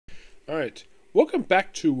Alright, welcome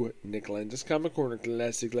back to Nick Lenz's Comic Corner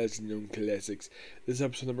Classic Legend Known Classics. This is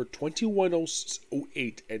episode number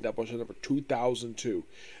 2108 and episode number 2002.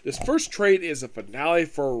 This first trade is a finale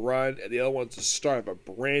for a run, and the other one's the start of a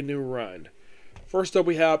brand new run. First up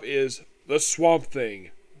we have is The Swamp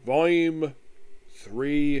Thing, Volume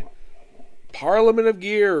 3, Parliament of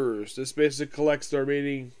Gears. This basically collects the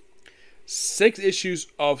remaining 6 issues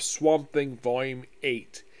of Swamp Thing Volume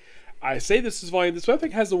 8. I say this is volume. This I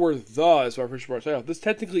think has the word "the" as my official title. This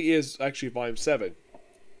technically is actually volume 7.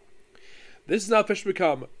 This has now officially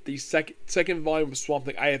become the second volume of Swamp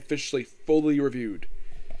Thing I officially fully reviewed.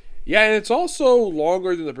 Yeah, and it's also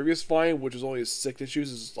longer than the previous volume, which is only 6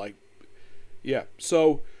 issues. It's like, yeah.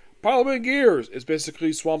 So, Parliament of Gears is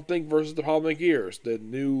basically Swamp Thing versus the Parliament of Gears, the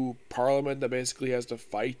new Parliament that basically has to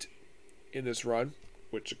fight in this run,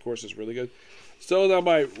 which of course is really good. Still done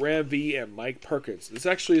by Ram V and Mike Perkins. This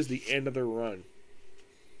actually is the end of their run.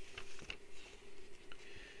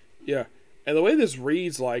 Yeah. And the way this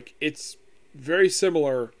reads, like, it's very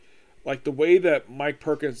similar. Like, the way that Mike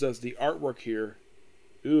Perkins does the artwork here.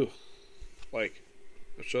 Ugh. Like,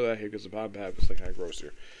 I'll show that here because the bottom half is like kind of gross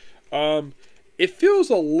here. It feels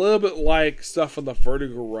a little bit like stuff on the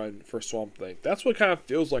Vertigo run for Swamp Thing. That's what it kind of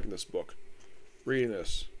feels like in this book. Reading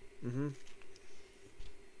this.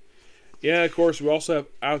 Yeah, of course, we also have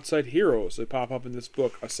outside heroes that pop up in this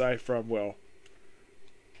book, aside from, well...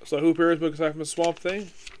 So who appears in this book aside from the Swamp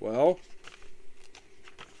Thing? Well...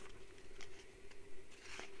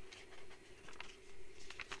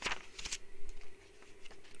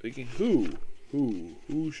 Thinking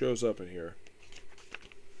who shows up in here?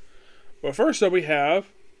 Well, first up we have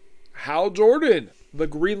Hal Jordan, the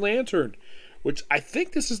Green Lantern, which I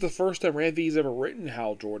think this is the first time Ram V's ever written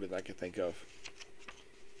Hal Jordan I can think of.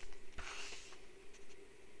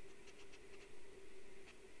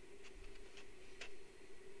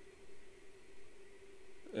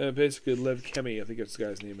 Basically, Lev Kemi, I think that's the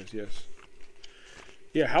guy's name is, yes.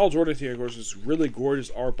 Yeah, Hal Jordan here, of course, is really gorgeous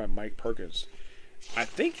art by Mike Perkins. I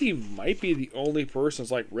think he might be the only person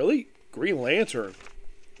that's like, really? Green Lantern?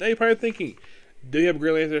 Now you're probably thinking, do you have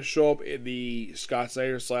Green Lantern show up in the Scott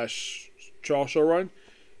Snyder / Charles show run?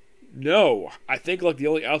 No. I think like the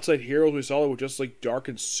only outside heroes we saw were just like Dark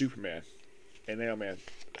and Superman. And Nailman.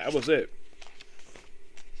 That was it.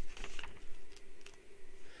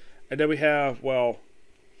 And then we have, well...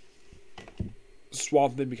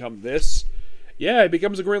 Swamp Thing become this. Yeah, it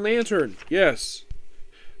becomes a Green Lantern. Yes.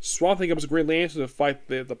 Swamp Thing becomes a Green Lantern to fight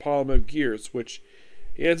the Parliament of Gears, which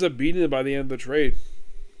he ends up beating it by the end of the trade.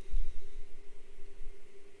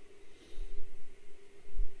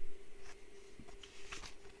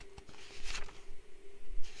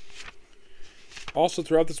 Also,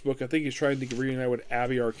 throughout this book, I think he's trying to reunite with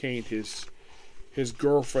Abby Arcane, his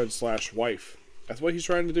girlfriend / wife. That's what he's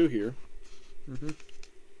trying to do here.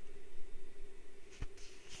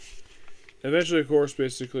 Eventually, of course,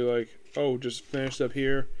 basically like, oh, just finished up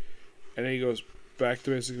here. And then he goes back to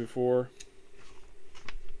basically before.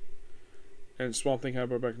 And Swamp Thing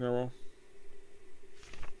kind of back normal.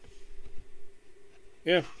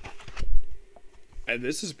 Yeah. And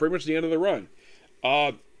this is pretty much the end of the run.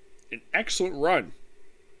 An excellent run.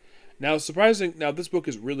 Now, surprising, now this book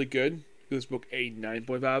is really good. This book a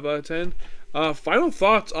 9.5 out of 10. Final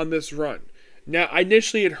thoughts on this run. Now, I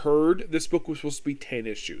initially had heard this book was supposed to be 10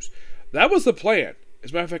 issues. That was the plan.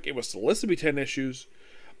 As a matter of fact, it was supposed to be 10 issues.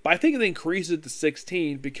 But I think it increased it to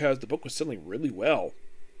 16 because the book was selling really well.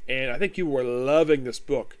 And I think people were loving this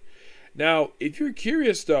book. Now, if you're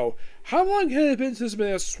curious though, how long had it been since there's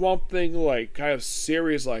been a Swamp Thing like kind of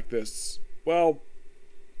series like this? Well,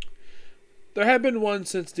 there had been one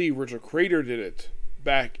since the original creator did it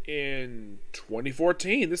back in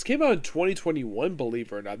 2014. This came out in 2021,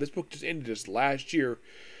 believe it or not. This book just ended just last year.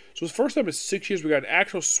 So it's the first time in 6 years we got an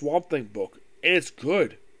actual Swamp Thing book. And it's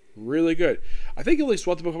good. Really good. I think the only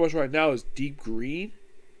Swamp Thing book I'm watching right now is Deep Green.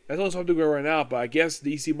 That's the only Swamp Thing book right now. But I guess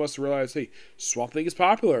DC must realize, hey, Swamp Thing is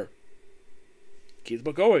popular. Keep the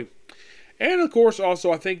book going. And of course,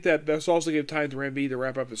 also, I think that this also gave time to Ram V to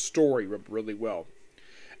wrap up his story really well.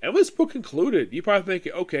 And when this book concluded, you probably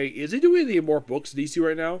think, okay, is he doing any more books in DC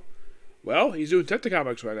right now? Well, he's doing Detective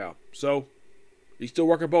Comics right now. So, he's still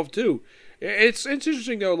working both too. It's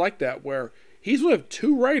interesting though, like that, where he's one of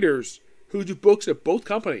 2 writers who do books at both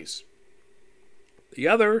companies. The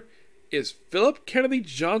other is Philip Kennedy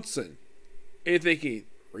Johnson. And you're thinking,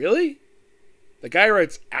 really? The guy who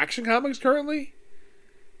writes Action Comics currently?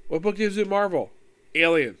 What book is it Marvel?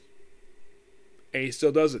 Alien. And he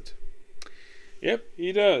still does it. Yep,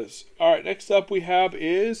 he does. Alright, next up we have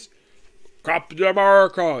is Captain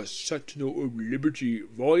America, Sentinel of Liberty,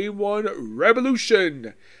 Volume 1,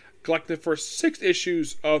 Revolution. collecting the first 6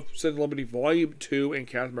 issues of Sentinel Liberty Volume 2 and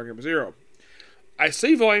Captain America Zero. I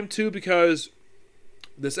say Volume 2 because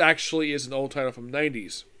this actually is an old title from the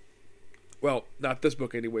 90s. Well, not this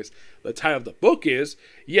book anyways. The title of the book is,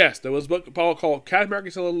 yes, there was a book called Captain America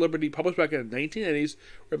Sentinel Liberty, published back in the 1980s,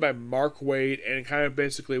 written by Mark Waid, and it kind of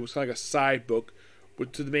basically was kind of like a side book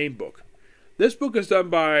to the main book. This book is done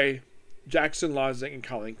by Jackson Lonzing and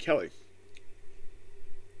Colin Kelly.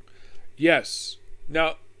 Yes.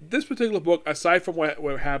 Now, this particular book, aside from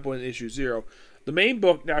what happened in issue 0, the main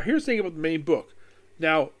book, now here's the thing about the main book.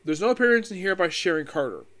 Now, there's no appearance in here by Sharon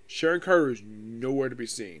Carter. Sharon Carter is nowhere to be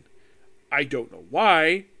seen. I don't know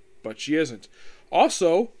why, but she isn't.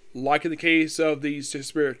 Also, like in the case of the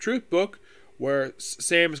Spirit of Truth book, where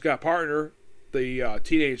Sam's got a partner, the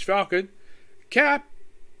Teenage Falcon, Cap,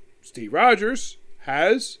 Steve Rogers,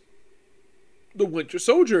 has the Winter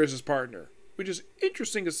Soldier as his partner, which is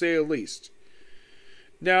interesting to say the least.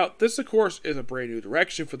 Now, this, of course, is a brand new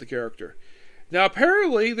direction for the character. Now,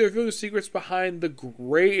 apparently, they're revealing secrets behind the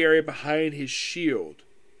gray area behind his shield.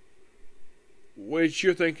 Which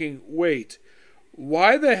you're thinking, wait,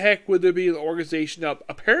 why the heck would there be an organization? Now,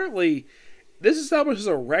 apparently, this establishes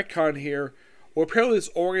a retcon here, where apparently this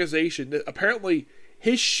organization, apparently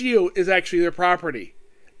his shield is actually their property.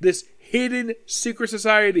 This hidden secret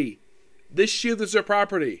society. This shield is their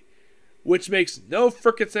property. Which makes no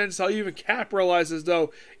frickin' sense how you even Cap realizes,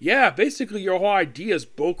 though, yeah, basically your whole idea is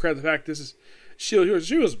bullcrap. The fact this is shield here.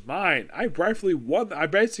 Shield is mine. I rightfully won. I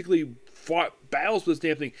basically fought battles with this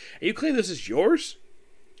damn thing. And you claim this is yours?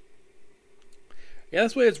 Yeah,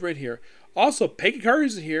 that's the way it's written here. Also, Peggy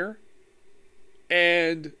Carter's in here.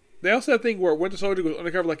 And they also have a thing where Winter Soldier goes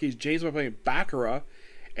undercover like he's James Bond playing Baccarat.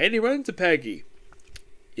 And he runs into Peggy.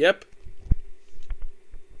 Yep.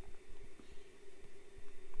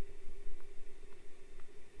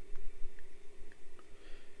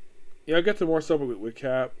 Yeah, I'll get to more stuff with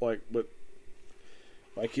Cap, like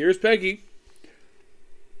here's Peggy.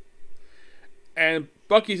 And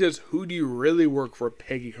Bucky says, who do you really work for?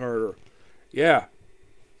 Peggy Carter. Yeah.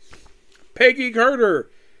 Peggy Carter.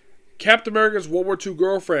 Captain America's World War II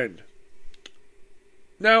girlfriend.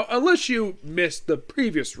 Now, unless you missed the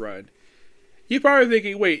previous run, you're probably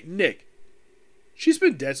thinking, wait, Nick, she's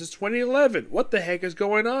been dead since 2011. What the heck is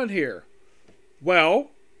going on here? Well,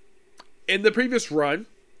 in the previous run,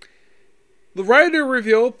 the writer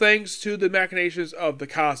revealed, thanks to the machinations of the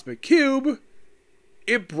Cosmic Cube,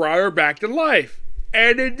 it brought her back to life.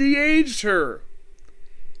 And it de-aged her.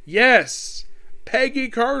 Yes, Peggy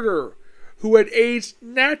Carter, who had aged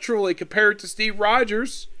naturally compared to Steve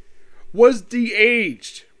Rogers, was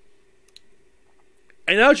de-aged.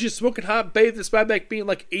 And now she's smoking hot babe despite back being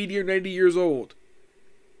like 80 or 90 years old.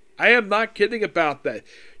 I am not kidding about that.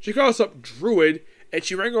 She calls herself Druid, and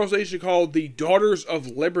she ran an organization called the Daughters of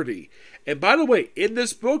Liberty. And by the way, in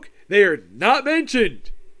this book, they are not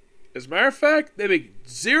mentioned. As a matter of fact, they make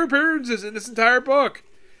 0 appearances in this entire book.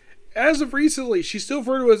 As of recently, she's still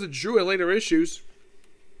referred to as a Drew in later issues.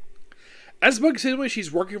 As the book continues,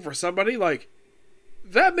 she's working for somebody, like,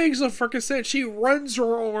 that makes no freaking sense. She runs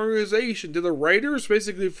her own organization. Did the writers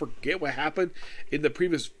basically forget what happened in the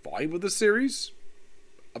previous volume of the series?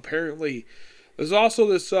 Apparently. There's also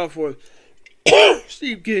this stuff with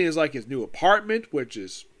Steve getting his new apartment, which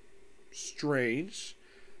is strange.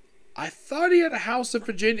 I thought he had a house in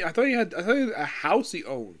Virginia. I thought he had a house he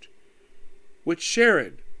owned with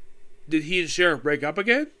Sharon. Did he and Sharon break up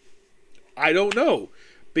again? I don't know,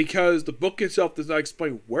 because the book itself does not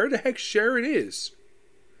explain where the heck Sharon is.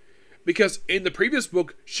 Because in the previous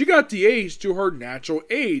book, she got de-aged to her natural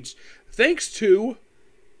age, thanks to,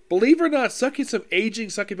 believe it or not, sucking some aging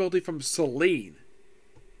suckability from Selene.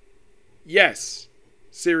 Yes,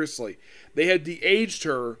 seriously, they had de-aged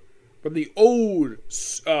her from the old,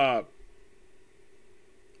 what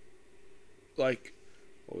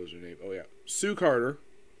was her name? Oh yeah, Sue Carter.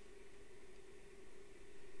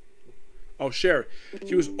 Oh, Sharon.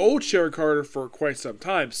 She was old Sharon Carter for quite some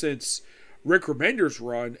time, since Rick Remender's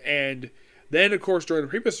run, and then, of course, during the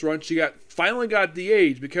previous run, she finally got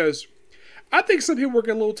de-aged, because I think some people were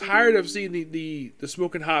getting a little tired of seeing the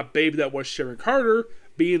smoking hot baby that was Sharon Carter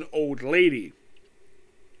be an old lady.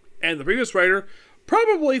 And the previous writer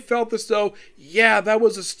probably felt as though, yeah, that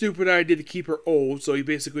was a stupid idea to keep her old, so he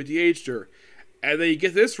basically de-aged her. And then you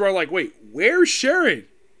get this run like, wait, where's Sharon?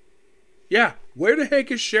 Yeah, where the heck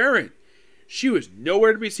is Sharon? She was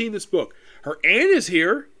nowhere to be seen in this book. Her aunt is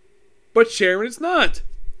here, but Sharon is not.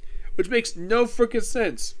 Which makes no freaking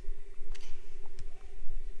sense.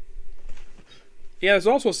 Yeah, there's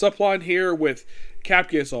also a subplot here with Cap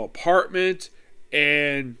gets an apartment,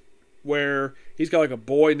 and where he's got like a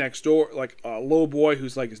boy next door, like a little boy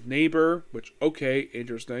who's like his neighbor, which, okay,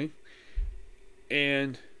 interesting.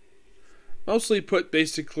 And mostly put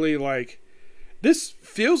basically like, this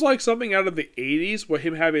feels like something out of the 80s where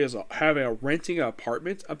him having a renting an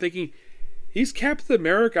apartment. I'm thinking, he's Captain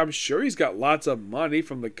America. I'm sure he's got lots of money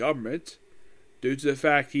from the government due to the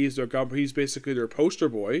fact he's basically their poster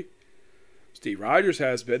boy. Steve Rogers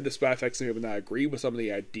has been, despite the fact some people not agree with some of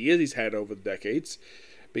the ideas he's had over the decades.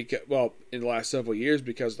 Because, well, in the last several years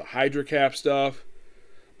because of the Hydra Cap stuff.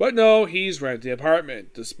 But no, he's renting an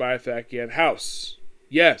apartment, despite the fact he had a house.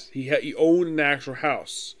 Yes, he owned an actual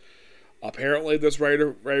house. Apparently, this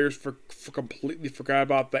writers completely forgot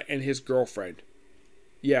about that and his girlfriend.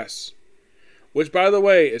 Yes. Which, by the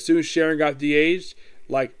way, as soon as Sharon got de-aged,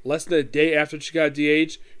 like less than a day after she got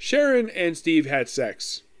de-aged, Sharon and Steve had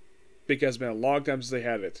sex. Because it's been a long time since they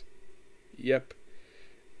had it. Yep.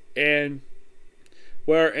 And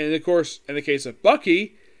of course, in the case of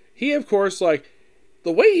Bucky, he, of course, like,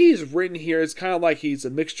 the way he's written here is kind of like he's a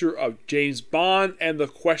mixture of James Bond and the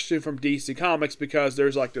Question from DC Comics, because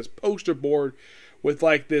there's like this poster board with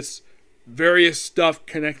like this various stuff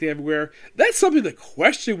connecting everywhere. That's something the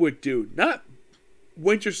Question would do, not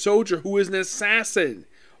Winter Soldier, who is an assassin.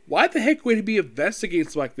 Why the heck would he be investigating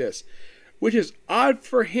stuff like this? Which is odd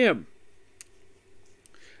for him.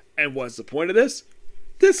 And what's the point of this?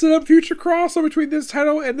 This is a future crossover between this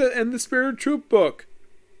title and the Spirit Troop book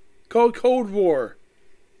called Cold War.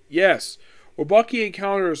 Yes, where Bucky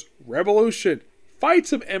encounters Revolution,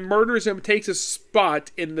 fights him and murders him, takes a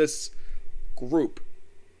spot in this group.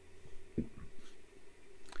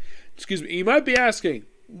 Excuse me, you might be asking,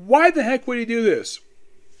 why the heck would he do this?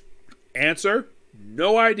 Answer,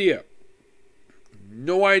 no idea.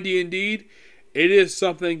 No idea indeed. It is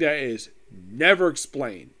something that is never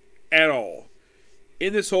explained at all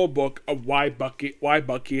in this whole book of why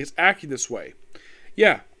Bucky is acting this way.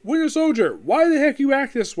 Yeah, Winter Soldier, why the heck you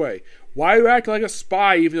act this way? Why you act like a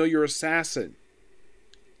spy even though you're an assassin?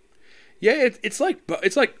 Yeah, it's like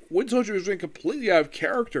Winter Soldier is doing completely out of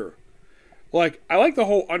character. Like, I like the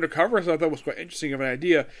whole undercover stuff. That was quite interesting of an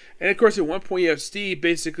idea. And of course, at one point you have Steve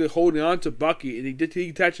basically holding on to Bucky, and he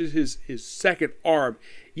attaches his second arm.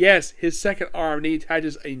 Yes, his second arm, and he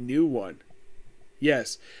attaches a new one.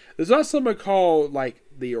 Yes. There's not someone called, like,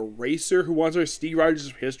 the Eraser who wants to Steve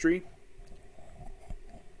Rogers' history.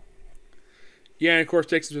 Yeah, and of course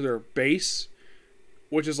takes them to their base,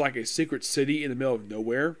 which is like a secret city in the middle of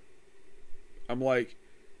nowhere. I'm like,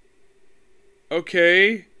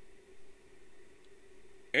 okay.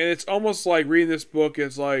 And it's almost like reading this book,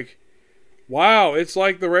 it's like, wow, it's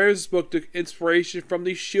like the Raiders book took inspiration from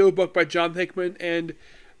the S.H.I.E.L.D. book by John Hickman and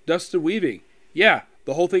Dustin Weaving. Yeah,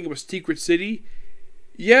 the whole thing was Secret City.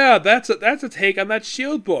 Yeah, that's a take on that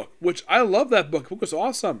S.H.I.E.L.D. book, which I love that book. The book was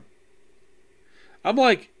awesome. I'm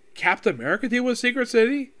like, Captain America deal with Secret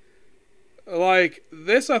City? Like,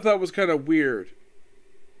 this I thought was kind of weird.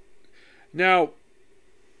 Now,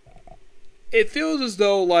 it feels as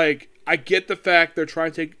though, like, I get the fact they're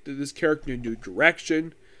trying to take this character in a new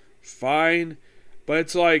direction. Fine. But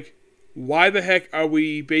it's like, why the heck are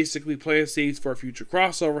we basically playing seeds for a future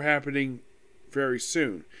crossover happening very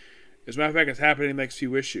soon? As a matter of fact, it's happening in the next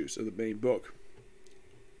few issues of the main book.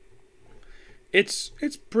 It's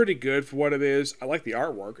pretty good for what it is. I like the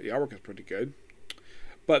artwork. The artwork is pretty good.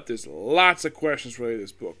 But there's lots of questions related to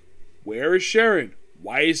this book. Where is Sharon?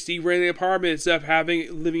 Why is Steve renting an apartment instead of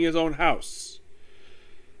living in his own house?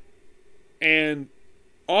 And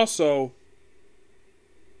also,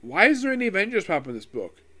 why is there any Avengers pop in this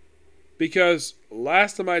book? Because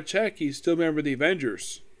last time I checked, he's still a member of the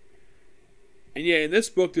Avengers. And yeah, in this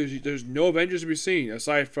book, there's no Avengers to be seen,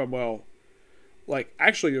 aside from, well, like,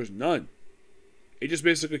 actually there's none. It just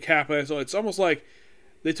basically capitalized. So it's almost like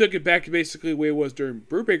they took it back to basically the way it was during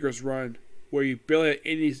Brubaker's run, where you barely had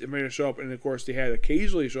any Avengers show up, and of course they had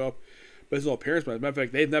occasionally show up, but there's no appearance. But as a matter of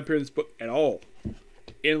fact, they've not appeared in this book at all.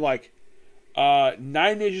 In like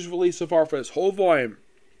 9 issues released so far for this whole volume.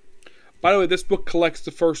 By the way, this book collects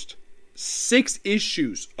the first 6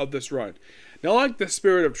 issues of this run. Now, like the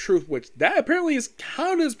Spirit of Truth, which that apparently is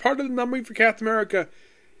counted as part of the numbering for Captain America,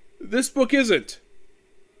 this book isn't.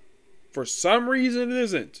 For some reason, it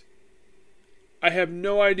isn't. I have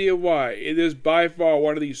no idea why. It is by far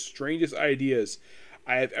one of the strangest ideas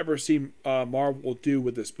I have ever seen Marvel do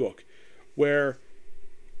with this book. Where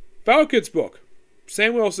Falcon's book,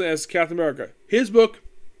 Sam Wilson as Captain America, his book,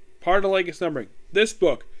 part of the legacy numbering. This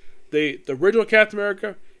book, the original Captain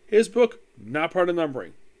America, his book, not part of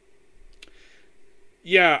numbering.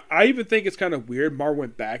 Yeah, I even think it's kind of weird Marvel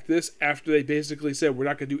went back to this after they basically said we're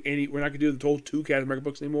not gonna do the whole 2 Captain America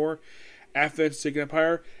books anymore after the Secret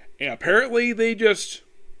Empire. And apparently they just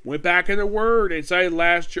went back in their word and decided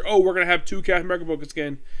last year, oh, we're going to have 2 Captain America books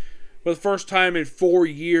again for the first time in 4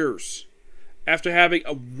 years. After having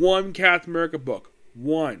a 1 Captain America book.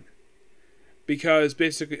 1. Because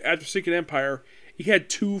basically, after Secret Empire, he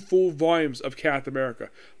had 2 full volumes of Captain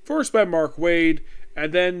America. First by Mark Waid,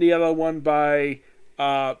 and then the other one by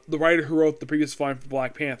the writer who wrote the previous volume for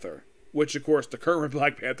Black Panther. Which, of course, the current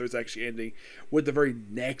Black Panther is actually ending with the very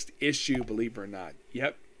next issue, believe it or not.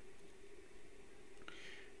 Yep.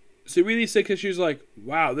 So you read these 6 issues like,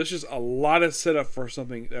 wow, this is a lot of setup for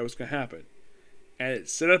something that was going to happen. And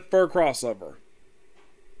it's set up for a crossover.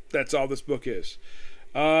 That's all this book is.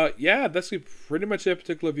 Yeah, that's pretty much that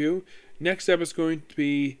particular review. Next up is going to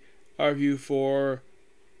be our review for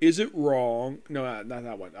Is It Wrong? No, not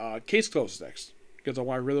that one. Case Closed next. Because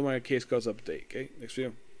really want a Case Closed update. Okay, next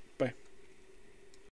video.